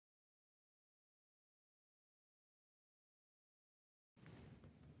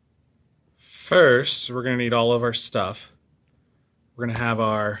First, we're going to need all of our stuff. We're going to have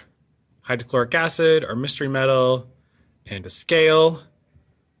our hydrochloric acid, our mystery metal, and a scale.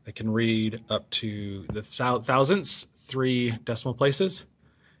 I can read up to the thousandths, 3 decimal places.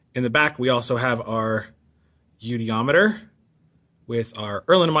 In the back, we also have our eudiometer with our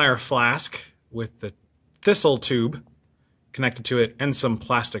Erlenmeyer flask with the thistle tube connected to it and some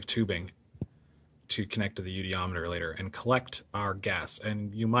plastic tubing to connect to the eudiometer later and collect our gas.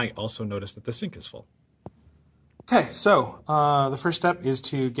 And you might also notice that the sink is full. Okay, so the first step is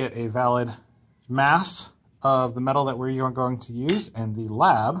to get a valid mass of the metal that we are going to use, and the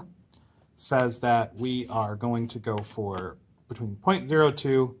lab says that we are going to go for between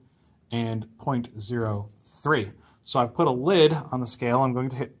 0.02 and 0.03. So I've put a lid on the scale. I'm going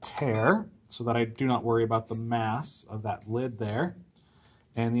to hit tare so that I do not worry about the mass of that lid there.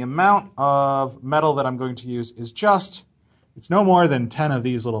 And the amount of metal that I'm going to use is it's no more than 10 of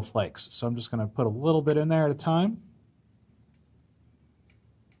these little flakes. So I'm just going to put a little bit in there at a time.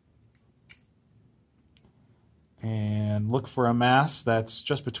 And look for a mass that's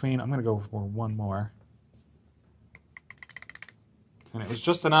just between, I'm going to go for one more. And it was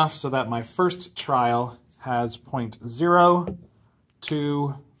just enough so that my first trial has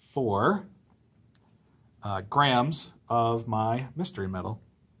 0.024 grams of my mystery metal.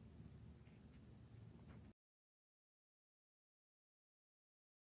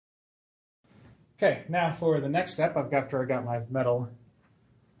 Okay, now for the next step, after I got my metal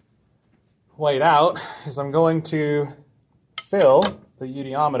weighed out, is I'm going to fill the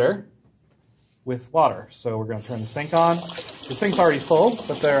eudiometer with water. So we're going to turn the sink on. The sink's already full,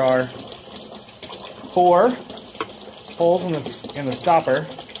 but there are 4 holes in the stopper,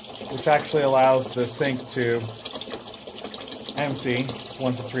 which actually allows the sink to empty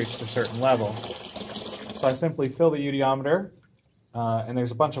once it's reached a certain level. So I simply fill the eudiometer, and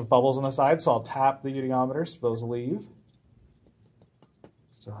there's a bunch of bubbles on the side, so I'll tap the eudiometer so those leave.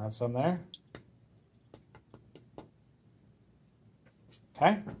 Still have some there.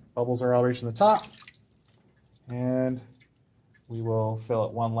 Okay, bubbles are all reaching the top, and we will fill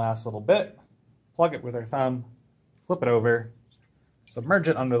it one last little bit, plug it with our thumb, flip it over, submerge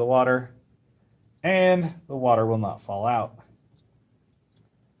it under the water, and the water will not fall out.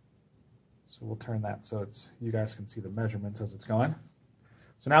 So we'll turn that so you guys can see the measurements as it's going.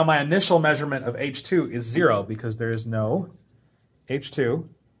 So now my initial measurement of H2 is 0 because there is no H2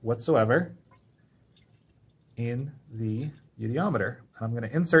 whatsoever in the eudiometer. And I'm going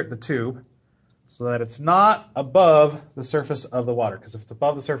to insert the tube so that it's not above the surface of the water, because if it's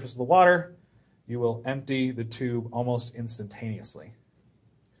above the surface of the water, you will empty the tube almost instantaneously,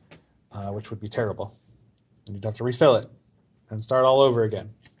 which would be terrible. And you'd have to refill it and start all over again.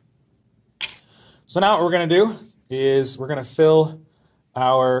 So now what we're going to do is we're going to fill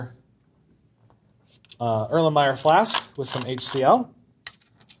our Erlenmeyer flask with some HCl.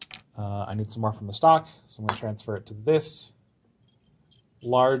 I need some more from the stock, so I'm going to transfer it to this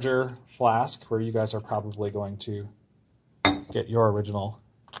larger flask where you guys are probably going to get your original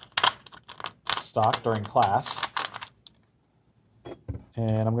stock during class.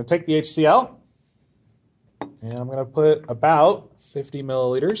 And I'm going to take the HCl, and I'm going to put about 50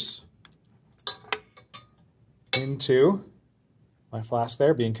 milliliters into my flask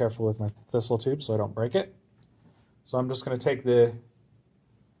there, being careful with my thistle tube so I don't break it. So I'm just going to take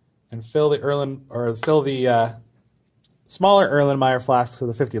and fill the smaller Erlenmeyer flask to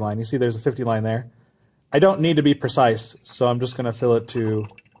the 50 line. You see there's a 50 line there. I don't need to be precise, so I'm just going to fill it to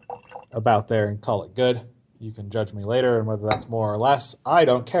about there and call it good. You can judge me later and whether that's more or less. I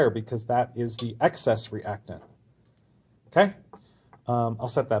don't care because that is the excess reactant. Okay, I'll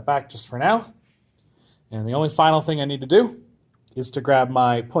set that back just for now. And the only final thing I need to do is to grab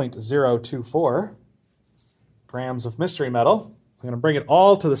my 0.024 grams of mystery metal. I'm going to bring it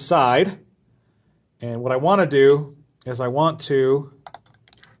all to the side. And what I want to do is I want to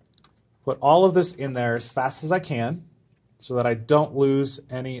put all of this in there as fast as I can so that I don't lose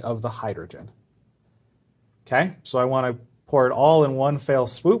any of the hydrogen. Okay, so I want to pour it all in one fell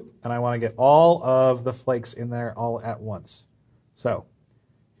swoop, and I want to get all of the flakes in there all at once. So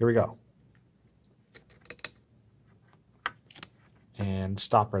here we go. And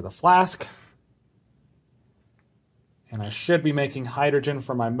stopper the flask. And I should be making hydrogen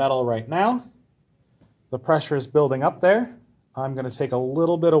for my metal right now. The pressure is building up there. I'm going to take a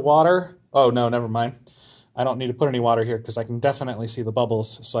little bit of water. Oh, no, never mind. I don't need to put any water here because I can definitely see the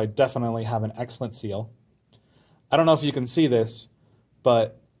bubbles, so I definitely have an excellent seal. I don't know if you can see this,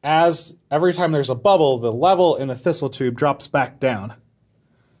 but every time there's a bubble, the level in the thistle tube drops back down.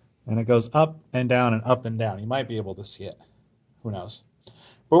 And it goes up and down and up and down. You might be able to see it. Who knows?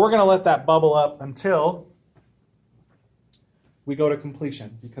 But we're going to let that bubble up until we go to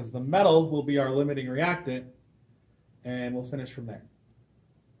completion, because the metal will be our limiting reactant, and we'll finish from there.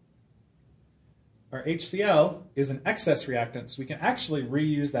 Our HCl is an excess reactant, so we can actually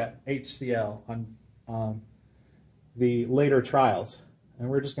reuse that HCl on the later trials. And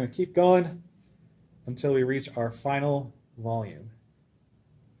we're just going to keep going until we reach our final volume,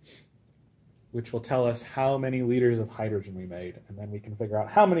 which will tell us how many liters of hydrogen we made. And then we can figure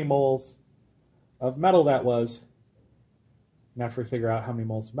out how many moles of metal that was. And after we figure out how many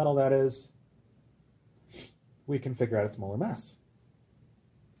moles of metal that is, we can figure out its molar mass.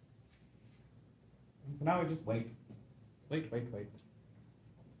 So now we just wait. Wait.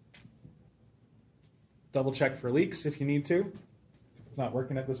 Double check for leaks if you need to, if it's not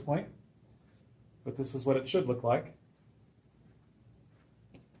working at this point. But this is what it should look like.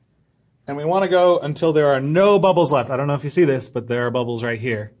 And we want to go until there are no bubbles left. I don't know if you see this, but there are bubbles right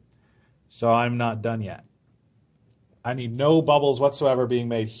here. So I'm not done yet. I need no bubbles whatsoever being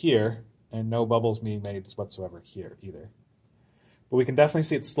made here, and no bubbles being made whatsoever here either. But we can definitely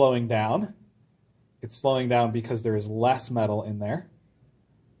see it's slowing down. It's slowing down because there is less metal in there.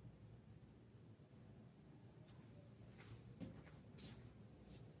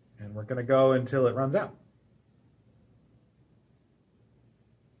 And we're going to go until it runs out.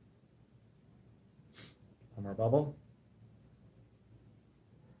 One more bubble.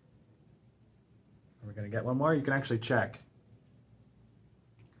 Are we going to get one more? You can actually check.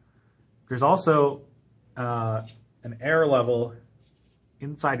 There's also an air level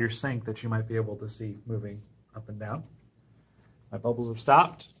inside your sink that you might be able to see moving up and down. My bubbles have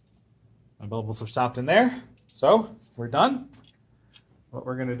stopped. My bubbles have stopped in there. So we're done. What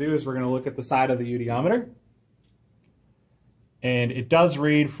we're going to do is we're going to look at the side of the eudiometer. And it does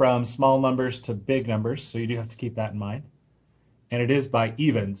read from small numbers to big numbers, so you do have to keep that in mind. And it is by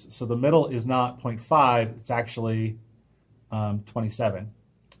evens, so the middle is not 0.5, it's actually 27.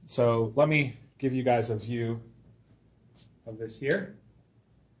 So let me give you guys a view of this here.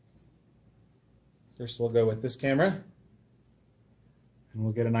 First we'll go with this camera, and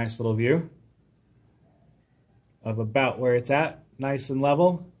we'll get a nice little view of about where it's at, nice and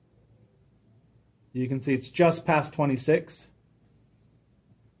level. You can see it's just past 26.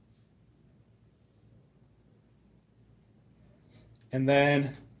 And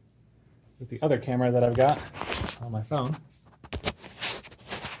then with the other camera that I've got on my phone,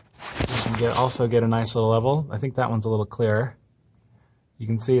 you can also get a nice little level. I think that one's a little clearer. You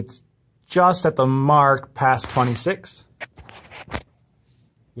can see it's just at the mark past 26,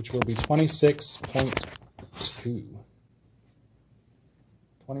 which will be 26.2.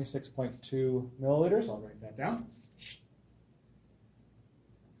 26.2 milliliters. I'll write that down.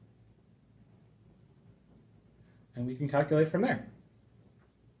 And we can calculate from there.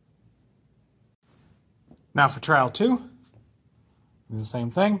 Now for trial 2, do the same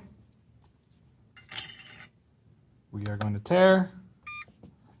thing. We are going to tare,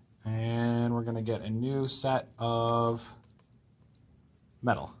 and we're going to get a new set of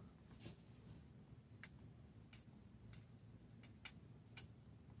metal.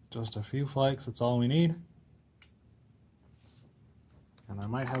 Just a few flakes, that's all we need. And I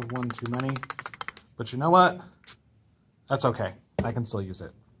might have one too many, but you know what? That's okay, I can still use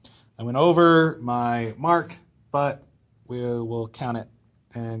it. I went over my mark, but we will count it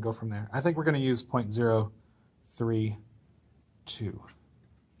and go from there. I think we're going to use 0.032.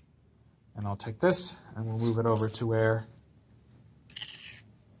 And I'll take this and we'll move it over to where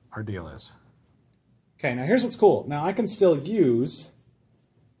our deal is. Okay, now here's what's cool. Now I can still use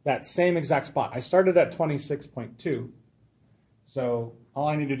that same exact spot. I started at 26.2. So all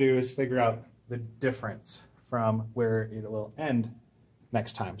I need to do is figure out the difference from where it will end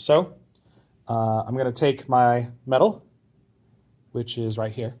next time. So I'm going to take my metal, which is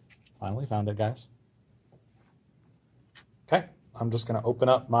right here. Finally found it, guys. Okay, I'm just going to open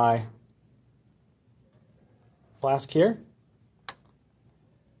up my flask here,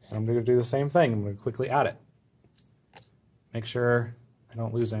 and I'm going to do the same thing. I'm going to quickly add it. Make sure I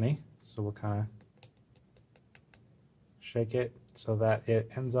don't lose any, so we'll kind of shake it so that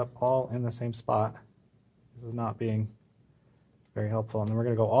it ends up all in the same spot. This is not being very helpful. And then we're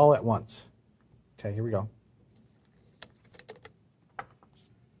going to go all at once. Okay, here we go.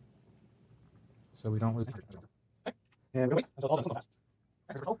 So we don't lose any. Okay. And we're going to wait until it's all done so fast.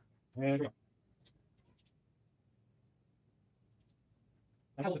 And here we go.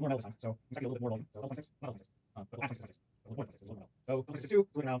 I have a little bit more metal this time, so I'm going to get a little bit more volume. So 0.6, not 0.6. But we'll add 0.6, a little more than 0.6, a little more metal. So 0.6 to 2,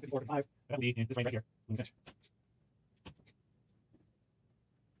 we're around 54, 55. That will be in this range right here when we finish.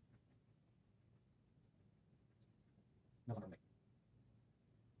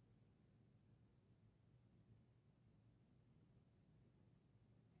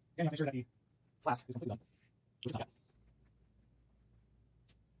 And make sure that the flask is completely done, which it's not yet.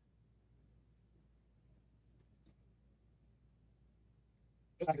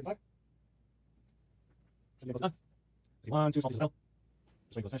 Just pass it to the side. Should be done. 1, 2 small pieces of milk.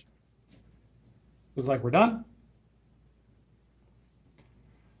 Just wait for it to finish. Looks like we're done.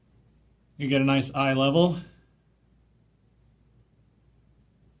 You get a nice eye level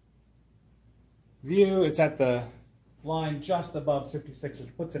view. It's at the line just above 56,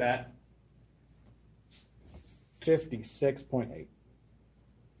 which puts it at 56.8. Let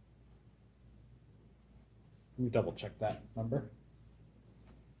me double check that number.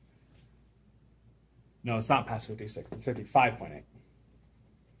 No, it's not past 56. It's 55.8.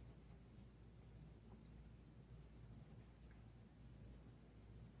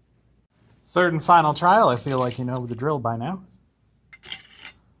 Third and final trial. I feel like you know the drill by now.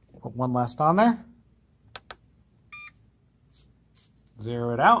 Put one last on there.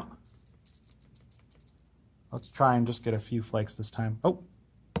 Zero it out. Let's try and just get a few flakes this time. Oh,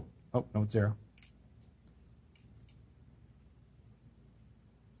 no, it's zero.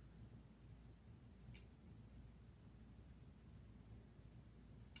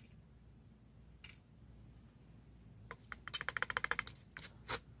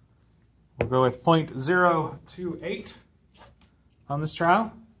 We'll go with 0.028 on this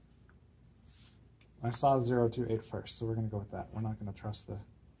trial. I saw 0.28 first, so we're going to go with that. We're not going to trust the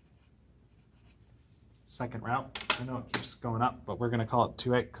second route. I know it keeps going up, but we're going to call it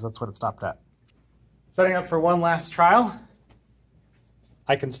 2.8 because that's what it stopped at. Setting up for one last trial.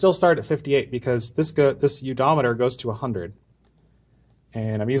 I can still start at 58 because this odometer goes to 100.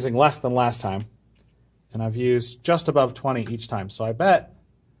 And I'm using less than last time. And I've used just above 20 each time. So I bet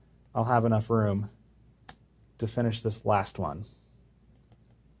I'll have enough room to finish this last one.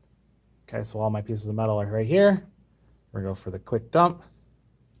 Okay, so all my pieces of metal are right here. We're going to go for the quick dump,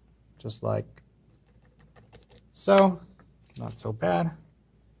 just like so. Not so bad.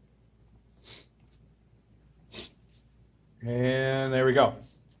 And there we go.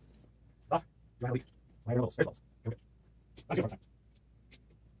 Anyway.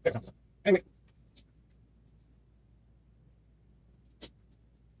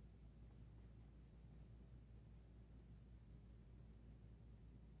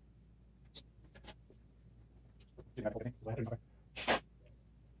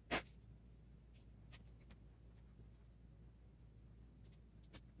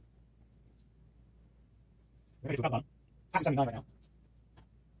 Right now. Let's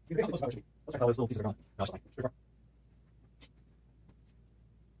check how those little pieces are going. No, it's fine.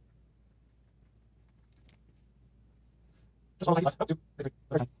 Just one left. Oh, two. Perfect.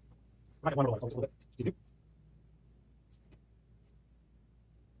 Perfect. I might get one more, so just a little bit. See,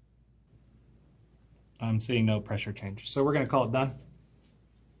 I'm seeing no pressure change. So we're going to call it done.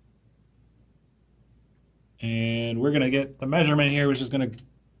 And we're going to get the measurement here, which is going to...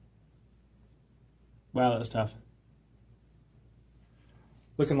 Wow, that was tough.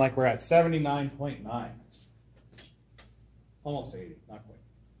 Looking like we're at 79.9. Almost 80, not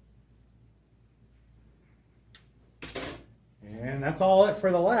quite. And that's all it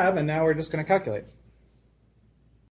for the lab, and now we're just going to calculate.